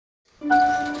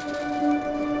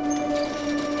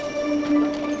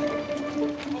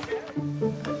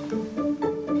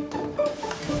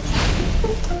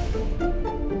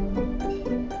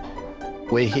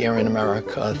We're here in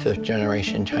America, fifth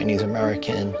generation Chinese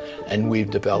American, and we've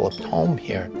developed home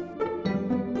here.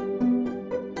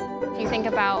 If you think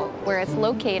about where it's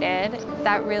located,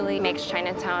 that really makes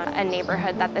Chinatown a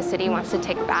neighborhood that the city wants to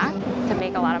take back to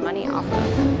make a lot of money off of.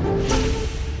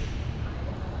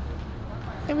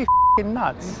 They'd be f***ing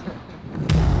nuts.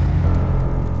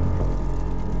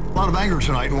 A lot of anger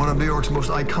tonight in one of New York's most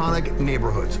iconic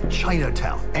neighborhoods,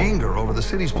 Chinatown. Anger over the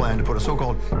city's plan to put a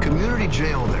so-called community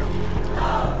jail there.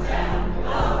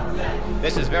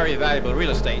 This is very valuable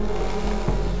real estate.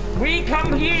 We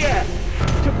come here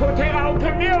to protect our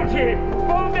community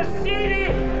from the city.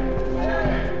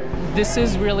 This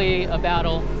is really a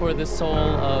battle for the soul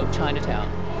of Chinatown,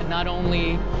 and not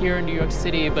only here in New York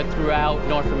City, but throughout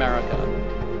North America.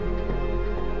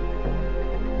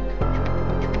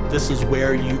 This is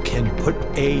where you can put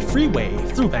a freeway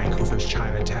through Vancouver's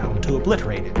Chinatown to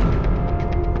obliterate it.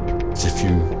 If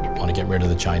you want to get rid of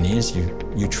the Chinese,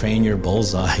 you train your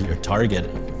bullseye, your target,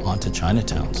 onto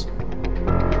Chinatowns.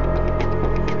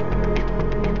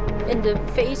 In the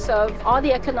face of all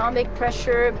the economic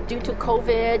pressure due to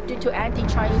COVID, due to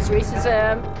anti-Chinese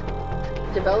racism,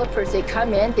 developers, they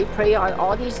come in, they prey on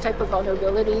all these type of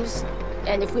vulnerabilities.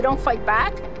 And if we don't fight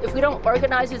back, if we don't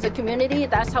organize as a community,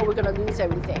 that's how we're going to lose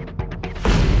everything.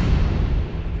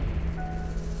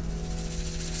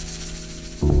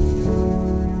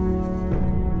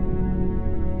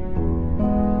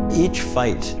 Each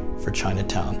fight for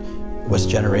Chinatown was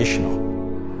generational.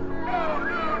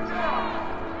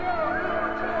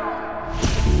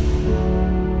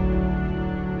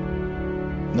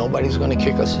 Nobody's going to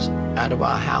kick us out of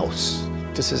our house.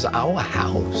 This is our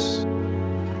house.